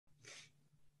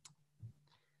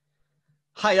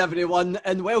Hi everyone,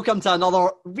 and welcome to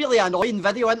another really annoying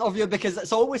video interview, because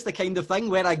it's always the kind of thing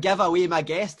where I give away my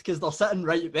guest because they're sitting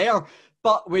right there,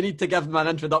 but we need to give them an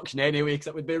introduction anyway because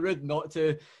it would be rude not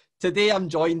to. Today I'm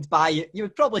joined by, you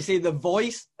would probably say, the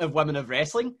voice of women of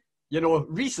wrestling. You know,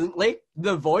 recently,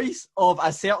 the voice of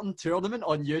a certain tournament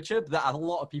on YouTube that a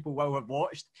lot of people will have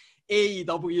watched,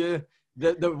 AEW,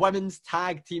 the Women's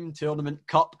Tag Team Tournament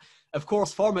Cup. Of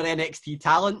course, former NXT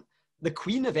talent. The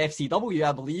Queen of FCW,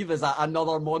 I believe, is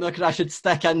another moniker I should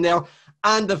stick in there.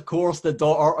 And, of course, the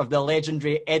daughter of the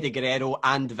legendary Eddie Guerrero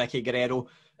and Vicky Guerrero.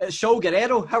 It's Shaul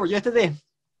Guerrero. How are you today?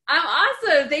 I'm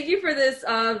awesome. Thank you for this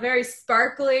very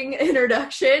sparkling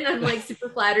introduction. I'm like super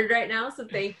flattered right now, so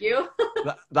thank you.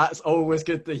 That's always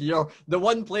good to hear. The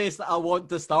one place that I want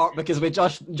to start, because we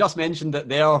just mentioned it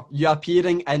there, you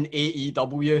appearing in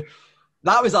AEW.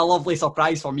 That was a lovely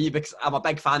surprise for me because I'm a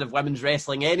big fan of women's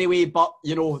wrestling anyway, but,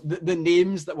 you know, the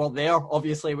names that were there,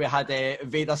 obviously we had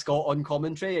Veda Scott on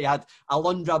commentary, you had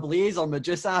Alundra Blaze or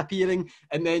Medusa appearing,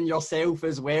 and then yourself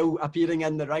as well appearing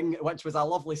in the ring, which was a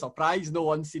lovely surprise. No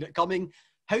one's seen it coming.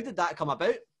 How did that come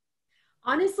about?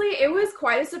 Honestly, it was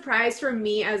quite a surprise for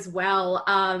me as well.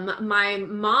 My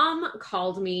mom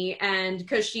called me, and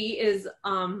because she is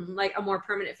like a more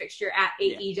permanent fixture at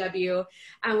AEW,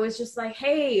 and was just like,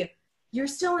 hey, you're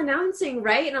still announcing,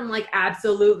 right? And I'm like,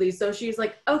 absolutely. So she's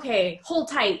like, okay, hold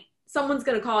tight. Someone's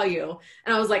going to call you.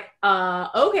 And I was like,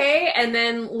 okay. And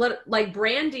then like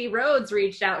Brandy Rhodes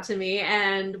reached out to me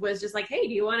and was just like, hey,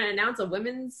 do you want to announce a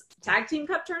women's tag team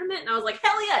cup tournament? And I was like,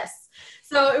 hell yes.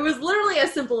 So it was literally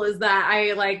as simple as that.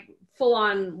 I like full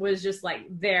on was just like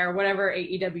there, whatever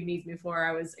AEW needs me for.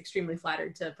 I was extremely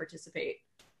flattered to participate.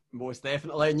 Most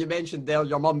definitely. And you mentioned there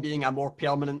your mum being a more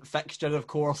permanent fixture, of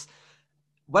course.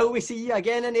 Will we see you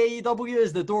again in AEW?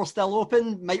 Is the door still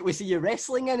open? Might we see you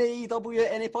wrestling in AEW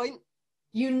at any point?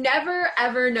 You never,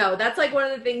 ever know. That's like one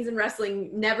of the things in wrestling,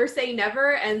 never say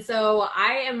never. And so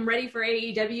I am ready for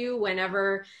AEW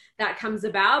whenever that comes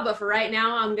about. But for right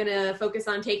now, I'm going to focus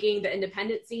on taking the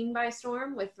independent scene by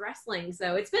storm with wrestling.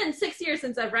 So it's been 6 years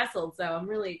since I've wrestled, so I'm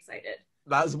really excited.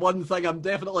 That's one thing I'm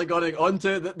definitely going on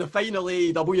to. The final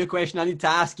AEW question I need to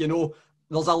ask, you know,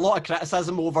 there's a lot of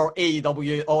criticism over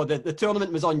AEW. Oh, the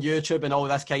tournament was on YouTube and all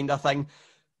this kind of thing.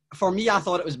 For me, I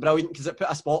thought it was brilliant because it put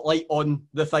a spotlight on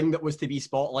the thing that was to be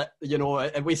spotlight. You know,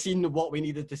 and we've seen what we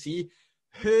needed to see.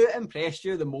 Who impressed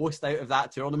you the most out of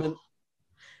that tournament?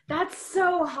 That's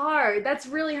so hard. That's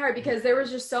really hard because there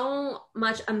was just so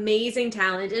much amazing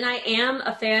talent. And I am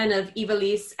a fan of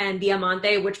Ivelisse and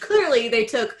Diamante, which clearly they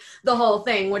took the whole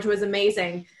thing, which was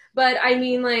amazing. But I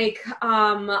mean, like,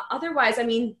 otherwise, I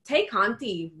mean, Tay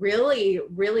Conti really,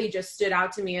 really just stood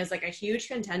out to me as like a huge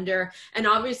contender. And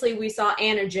obviously we saw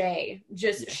Anna Jay,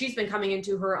 she's been coming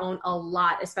into her own a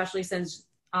lot, especially since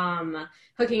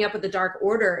hooking up with the Dark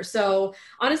Order. So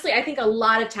honestly, I think a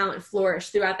lot of talent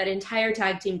flourished throughout that entire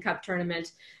Tag Team Cup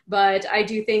tournament. But I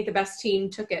do think the best team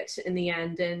took it in the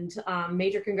end. And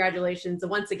major congratulations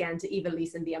once again to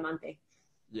Ivelisse and Diamante.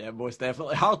 Yeah, most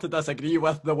definitely. Hard to disagree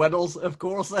with the winners, of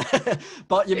course.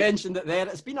 But you mentioned it there.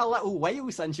 It's been a little while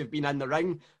since you've been in the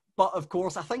ring. But of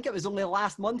course, I think it was only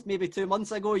last month, maybe 2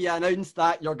 months ago, you announced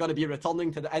that you're going to be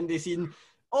returning to the indie scene.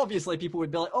 Obviously, people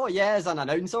would be like, oh, yeah, as an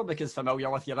announcer, because familiar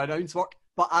with your announce work.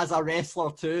 But as a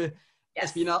wrestler too,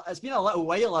 yes. It's been a little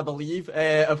while, I believe.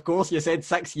 Of course, you said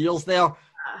 6 years there.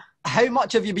 How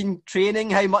much have you been training?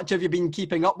 How much have you been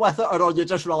keeping up with it? Or are you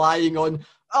just relying on,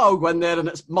 oh, I'll go in there and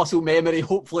it's muscle memory.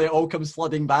 Hopefully it all comes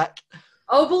flooding back.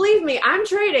 Oh, believe me, I'm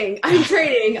training.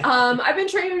 I've been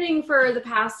training for the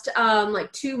past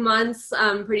like 2 months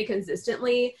pretty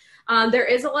consistently. There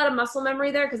is a lot of muscle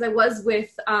memory there because I was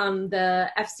with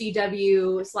the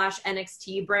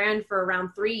FCW/NXT brand for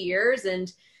around 3 years.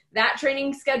 And that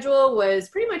training schedule was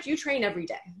pretty much you train every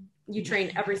day. You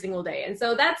train every single day. And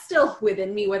so that's still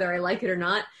within me, whether I like it or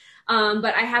not.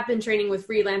 But I have been training with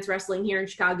Freelance Wrestling here in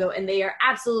Chicago, and they are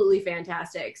absolutely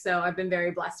fantastic. So I've been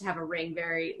very blessed to have a ring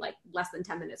like less than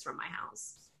 10 minutes from my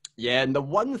house. Yeah, and the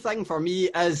one thing for me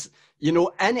is, you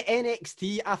know, in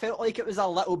NXT, I felt like it was a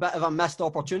little bit of a missed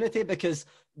opportunity because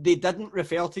they didn't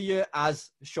refer to you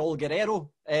as Shaul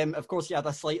Guerrero. Of course, you had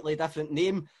a slightly different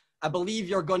name. I believe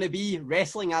you're going to be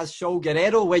wrestling as Shaul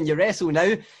Guerrero when you wrestle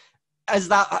now. Is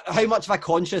that, how much of a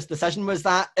conscious decision was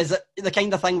that? Is it the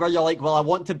kind of thing where you're like, well, I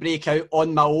want to break out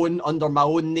on my own, under my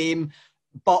own name,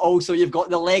 but also you've got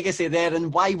the legacy there,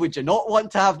 and why would you not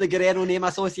want to have the Guerrero name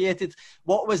associated?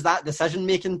 What was that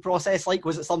decision-making process like?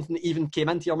 Was it something that even came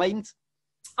into your mind?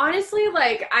 Honestly,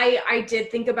 like I did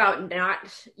think about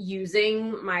not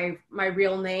using my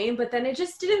real name, but then it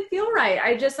just didn't feel right.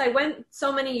 I went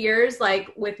so many years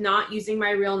like with not using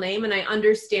my real name, and I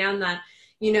understand that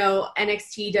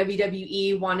NXT,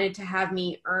 WWE wanted to have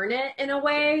me earn it in a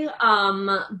way.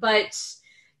 But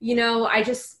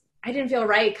I didn't feel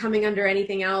right coming under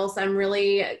anything else. I'm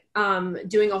really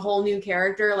doing a whole new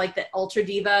character, like the Ultra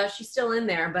Diva. She's still in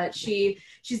there, but she's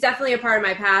definitely a part of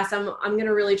my past. I'm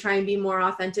gonna really try and be more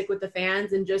authentic with the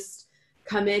fans and just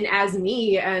come in as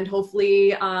me, and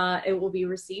hopefully it will be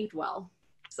received well.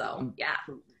 So yeah,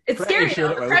 it's scary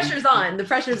though. The pressure's on. The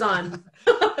pressure's on.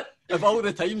 Of all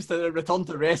the times to return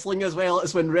to wrestling as well,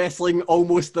 it's when wrestling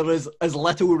almost there is as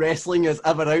little wrestling as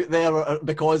ever out there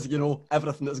because,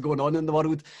 everything that's going on in the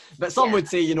world. But some would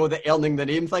say, the earning the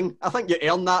name thing. I think you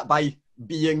earn that by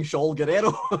being Shaul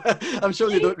Guerrero. I'm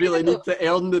sure you don't really need to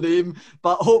earn the name,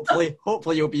 but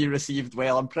hopefully you'll be received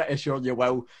well. I'm pretty sure you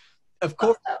will. Of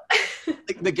course,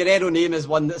 the Guerrero name is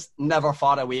one that's never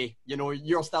far away.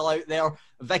 You're still out there.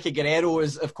 Vicky Guerrero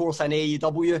is, of course, in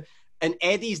AEW. And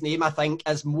Eddie's name, I think,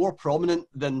 is more prominent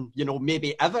than,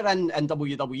 maybe ever in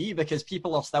WWE because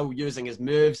people are still using his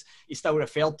moves. He's still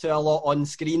referred to a lot on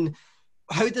screen.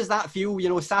 How does that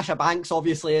feel? Sasha Banks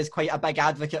obviously is quite a big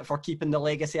advocate for keeping the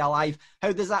legacy alive.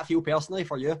 How does that feel personally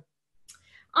for you?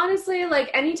 Honestly,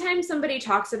 anytime somebody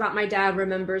talks about my dad,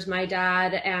 remembers my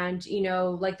dad, and,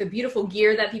 the beautiful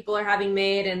gear that people are having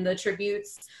made and the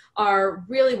tributes are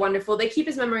really wonderful. They keep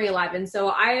his memory alive. And so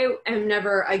I am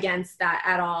never against that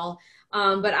at all.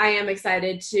 But I am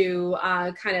excited to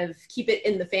kind of keep it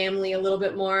in the family a little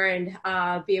bit more and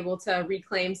be able to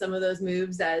reclaim some of those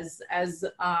moves as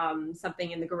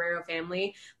something in the Guerrero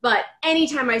family. But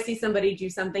anytime I see somebody do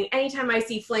something, anytime I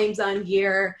see flames on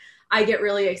gear, I get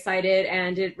really excited,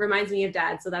 and it reminds me of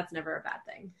Dad, so that's never a bad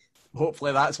thing.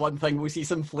 Hopefully that's one thing. We'll see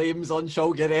some flames on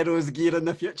Shaul Guerrero's gear in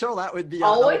the future. That would be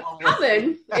it's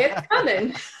coming. It's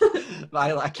coming.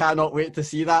 I cannot wait to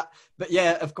see that. But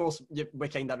yeah, of course, we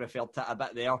kind of referred to it a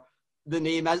bit there. The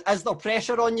name, is there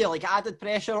pressure on you, like added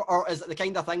pressure, or is it the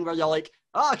kind of thing where you're like,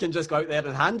 I can just go out there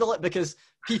and handle it? Because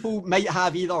people might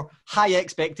have either high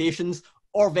expectations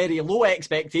or very low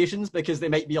expectations because they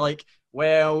might be like,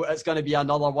 well, it's going to be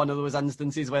another one of those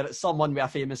instances where it's someone with a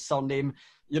famous surname,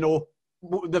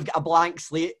 they've got a blank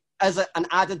slate. Is it an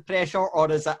added pressure, or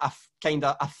is it a kind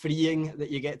of a freeing that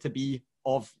you get to be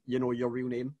of, your real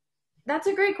name? That's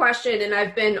a great question. And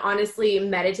I've been honestly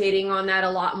meditating on that a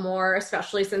lot more,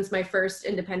 especially since my first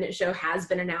independent show has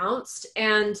been announced.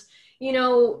 And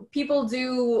people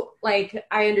do, I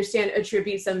understand,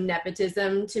 attribute some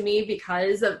nepotism to me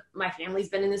because of my family's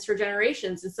been in this for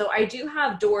generations. And so I do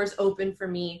have doors open for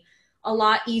me a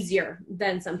lot easier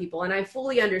than some people. And I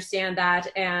fully understand that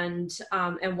and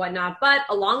whatnot. But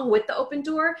along with the open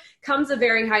door comes a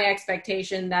very high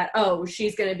expectation that,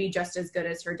 she's going to be just as good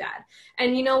as her dad.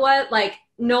 And you know what?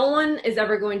 No one is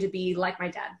ever going to be like my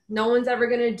dad. No one's ever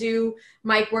going to do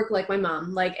mic work like my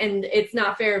mom. And it's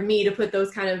not fair of me to put those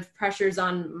kind of pressures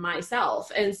on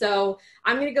myself. And so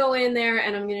I'm going to go in there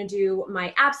and I'm going to do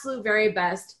my absolute very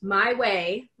best, my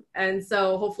way. And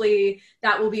so hopefully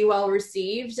that will be well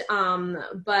received.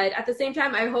 But at the same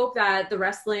time, I hope that the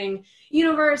wrestling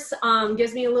universe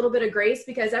gives me a little bit of grace,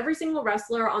 because every single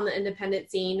wrestler on the independent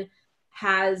scene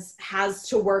has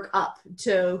to work up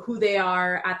to who they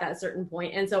are at that certain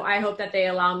point. And so I hope that they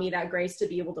allow me that grace to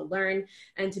be able to learn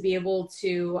and to be able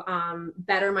to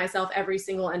better myself every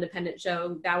single independent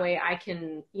show. That way I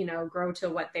can, grow to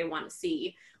what they want to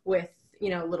see with,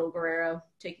 little Guerrero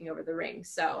taking over the ring.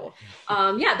 So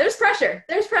there's pressure.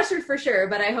 There's pressure for sure,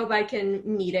 but I hope I can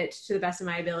meet it to the best of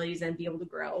my abilities and be able to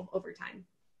grow over time.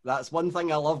 That's one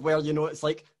thing I love where, it's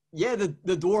like, yeah,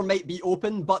 the door might be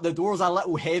open, but the door's a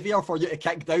little heavier for you to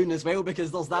kick down as well,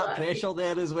 because there's that pressure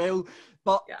there as well.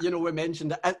 But, we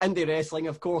mentioned it, indie wrestling,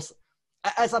 of course,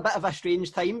 it is a bit of a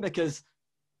strange time because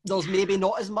there's maybe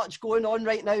not as much going on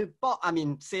right now. But, I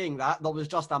mean, saying that, there was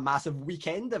just a massive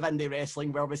weekend of indie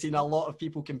wrestling where we've seen a lot of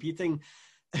people competing.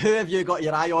 Who have you got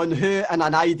your eye on? Who, in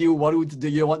an ideal world, do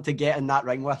you want to get in that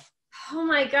ring with? Oh,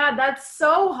 my God, that's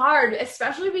so hard,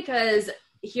 especially because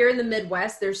here in the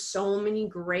Midwest, there's so many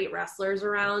great wrestlers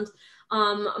around.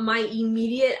 My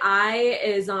immediate eye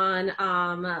is on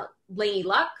Laney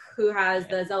Luck, who has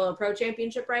the Zello Pro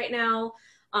Championship right now,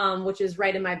 which is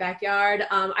right in my backyard.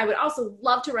 I would also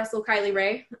love to wrestle Kylie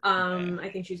Ray. I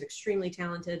think she's extremely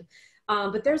talented.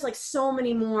 But there's so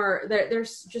many more.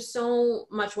 There's just so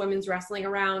much women's wrestling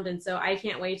around. And so I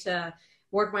can't wait to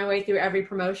work my way through every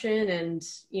promotion and,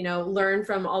 learn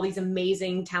from all these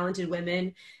amazing, talented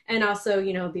women, and also,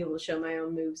 be able to show my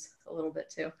own moves a little bit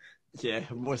too. Yeah,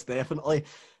 most definitely.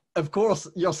 Of course,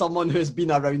 you're someone who's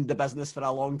been around the business for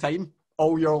a long time,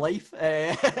 all your life.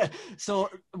 So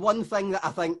one thing that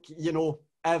I think,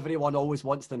 everyone always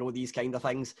wants to know these kind of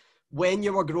things. When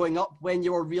you were growing up, when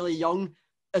you were really young,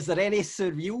 is there any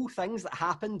surreal things that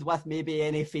happened with maybe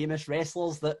any famous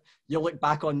wrestlers that you look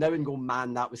back on now and go,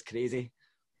 man, that was crazy?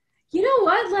 You know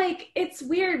what? Like, it's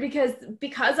weird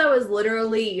because I was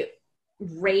literally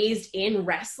raised in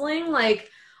wrestling. Like,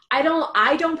 I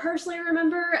don't personally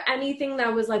remember anything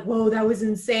that was like, whoa, that was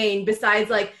insane. Besides,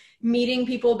 like, meeting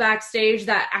people backstage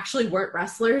that actually weren't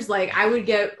wrestlers. Like, I would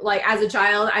get, like, as a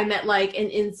child, I met like an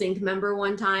NSYNC member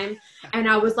one time, and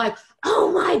I was like,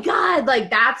 oh my God,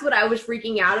 like, that's what I was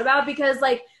freaking out about, because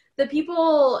like the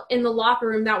people in the locker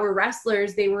room that were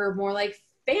wrestlers, they were more like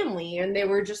family and they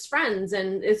were just friends,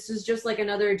 and this was just like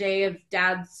another day of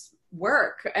dad's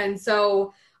work. And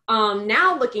so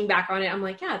now looking back on it, I'm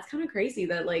like, yeah, it's kind of crazy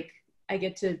that like I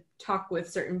get to talk with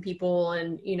certain people,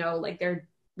 and you know, like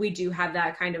we do have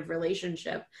that kind of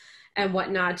relationship and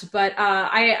whatnot. But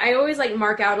I always like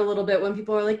mark out a little bit when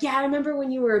people are like, yeah, I remember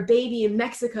when you were a baby in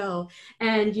Mexico,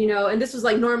 and you know, and this was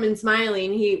like Norman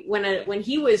Smiling. When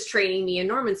he was training me, and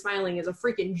Norman Smiling is a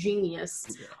freaking genius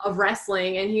of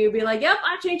wrestling, and he would be like, yep,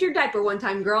 I changed your diaper one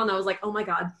time, girl, and I was like, oh my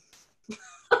God.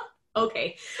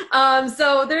 Okay.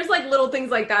 So there's like little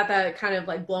things like that kind of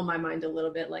like blow my mind a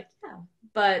little bit, like, yeah.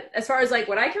 But as far as like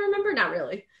what I can remember, not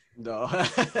really. No.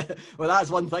 Well, that's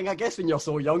one thing. I guess when you're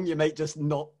so young, you might just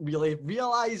not really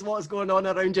realize what's going on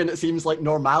around you, and it seems like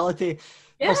normality.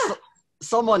 Yeah.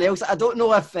 Someone else, I don't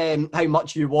know if how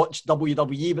much you watch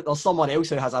WWE, but there's someone else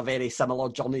who has a very similar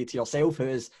journey to yourself who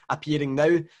is appearing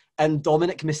now, and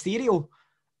Dominik Mysterio.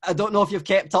 I don't know if you've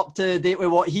kept up to date with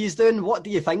what he's doing. What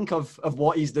do you think of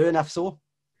what he's doing, if so?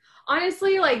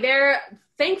 Honestly, like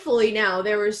thankfully now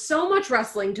there was so much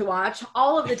wrestling to watch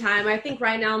all of the time. I think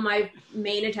right now my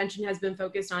main attention has been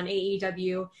focused on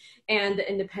AEW and the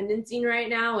independent scene right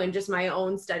now, and just my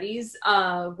own studies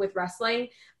with wrestling.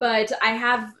 But I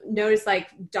have noticed like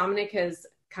Dominik has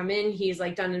come in. He's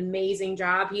like done an amazing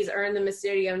job. He's earned the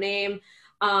Mysterio name.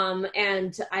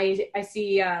 And I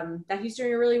see that he's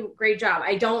doing a really great job.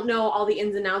 I don't know all the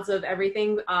ins and outs of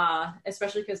everything,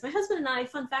 especially because my husband and I,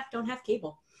 fun fact, don't have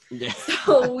cable. Yeah.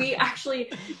 So we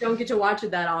actually don't get to watch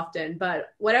it that often. But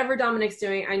whatever Dominik's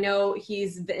doing, I know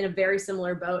he's in a very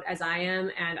similar boat as I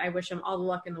am, and I wish him all the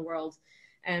luck in the world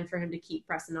and for him to keep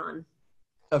pressing on.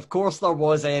 Of course, there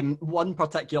was one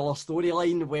particular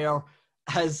storyline where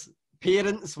his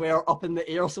parents were up in the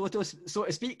air, so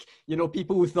to speak. You know,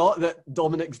 people thought that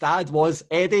Dominik's dad was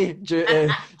Eddie due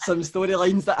to some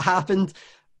storylines that happened.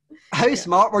 How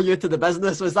smart were you to the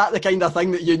business? Was that the kind of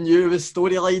thing that you knew was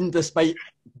storyline despite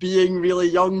being really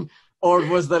young? Or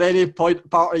was there any part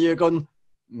of you going,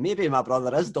 maybe my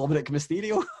brother is Dominik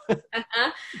Mysterio?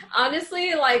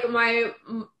 Honestly, like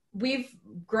we've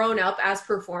grown up as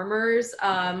performers,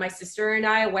 my sister and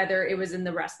I, whether it was in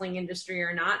the wrestling industry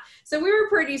or not. So we were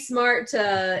pretty smart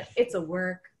to, it's a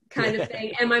work kind of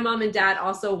thing. And my mom and dad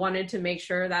also wanted to make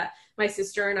sure that my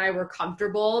sister and I were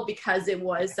comfortable, because it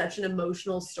was such an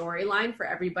emotional storyline for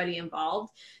everybody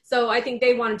involved. So I think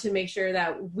they wanted to make sure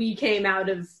that we came out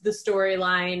of the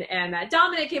storyline and that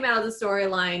Dominik came out of the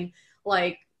storyline,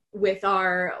 like, with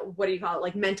our, what do you call it,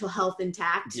 like mental health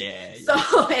intact. Yeah.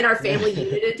 So, and our family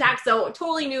unit intact. So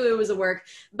totally knew it was a work.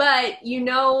 But you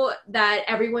know that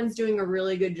everyone's doing a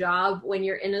really good job when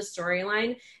you're in a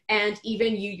storyline, and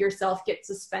even you yourself get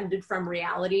suspended from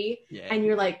reality. Yeah. And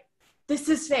you're like, this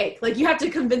is fake. Like, you have to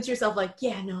convince yourself, like,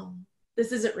 yeah, no,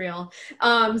 this isn't real.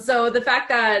 So the fact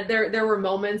that there were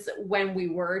moments when we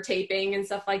were taping and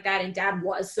stuff like that, and Dad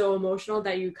was so emotional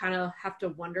that you kind of have to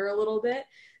wonder a little bit.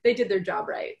 They did their job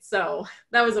right. So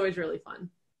that was always really fun.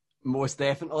 Most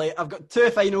definitely. I've got two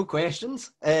final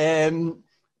questions. You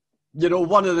know,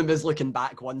 one of them is looking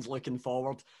back, one's looking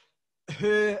forward.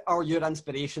 Who are your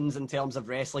inspirations in terms of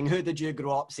wrestling? Who did you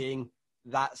grow up saying,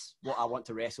 that's what I want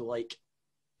to wrestle like?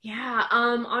 Yeah,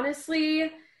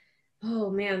 honestly,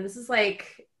 oh man, this is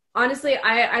like, honestly,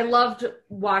 I loved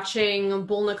watching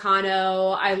Bull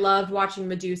Nakano. I loved watching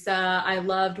Medusa. I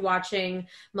loved watching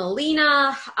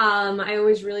Melina. I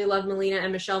always really loved Melina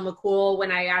and Michelle McCool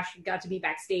when I actually got to be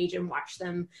backstage and watch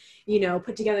them, you know,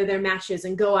 put together their matches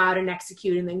and go out and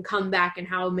execute and then come back, and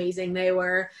how amazing they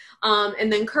were.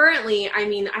 And then currently, I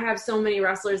mean, I have so many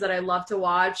wrestlers that I love to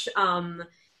watch.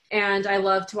 And I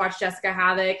love to watch Jessica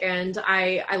Havoc, and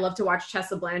I love to watch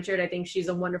Tessa Blanchard. I think she's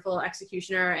a wonderful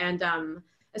executioner, and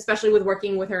especially with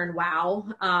working with her in WoW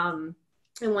and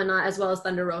whatnot, as well as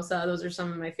Thunder Rosa. Those are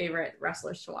some of my favorite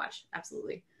wrestlers to watch.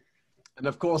 Absolutely. And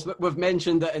of course, we've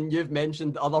mentioned it, and you've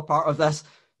mentioned the other part of this.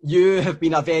 You have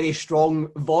been a very strong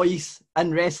voice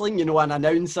in wrestling, you know, an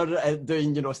announcer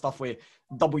doing, you know, stuff with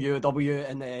WW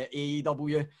and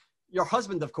AEW. Your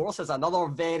husband, of course, is another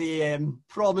very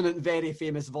prominent, very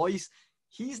famous voice.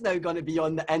 he's now going to be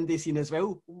on the indie scene as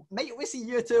well. Might we see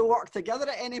you two work together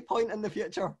at any point in the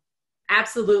future?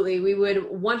 Absolutely. We would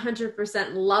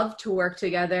 100% love to work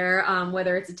together,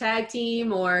 whether it's a tag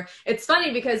team or it's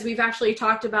funny because we've actually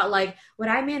talked about like, would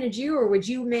I manage you or would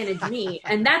you manage me?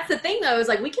 And that's the thing though, is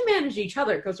like we can manage each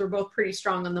other because we're both pretty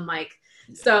strong on the mic.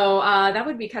 Yeah. So that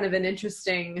would be kind of an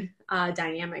interesting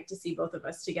dynamic to see both of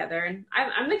us together. And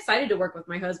I'm excited to work with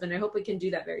my husband. I hope we can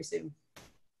do that very soon.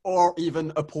 Or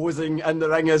even opposing in the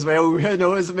ring as well. Who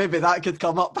knows? Maybe that could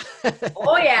come up.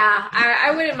 Oh, yeah.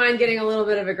 I wouldn't mind getting a little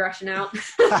bit of aggression out.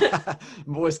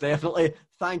 Most definitely.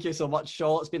 Thank you so much,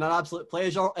 Shaul. It's been an absolute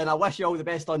pleasure, and I wish you all the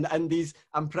best on the indies.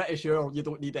 I'm pretty sure you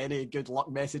don't need any good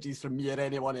luck messages from me or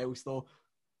anyone else, though.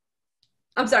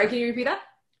 I'm sorry, can you repeat that?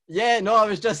 Yeah, no, I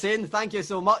was just saying thank you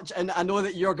so much, and I know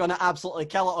that you're going to absolutely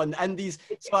kill it on the indies,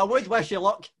 so I would wish you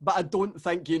luck, but I don't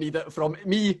think you need it from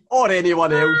me or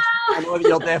anyone else. I know that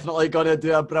you're definitely going to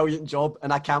do a brilliant job,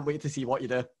 and I can't wait to see what you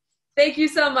do. Thank you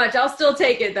so much. I'll still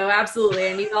take it, though, absolutely.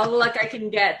 I need all the luck I can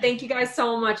get. Thank you guys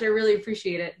so much. I really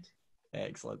appreciate it.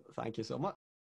 Excellent. Thank you so much.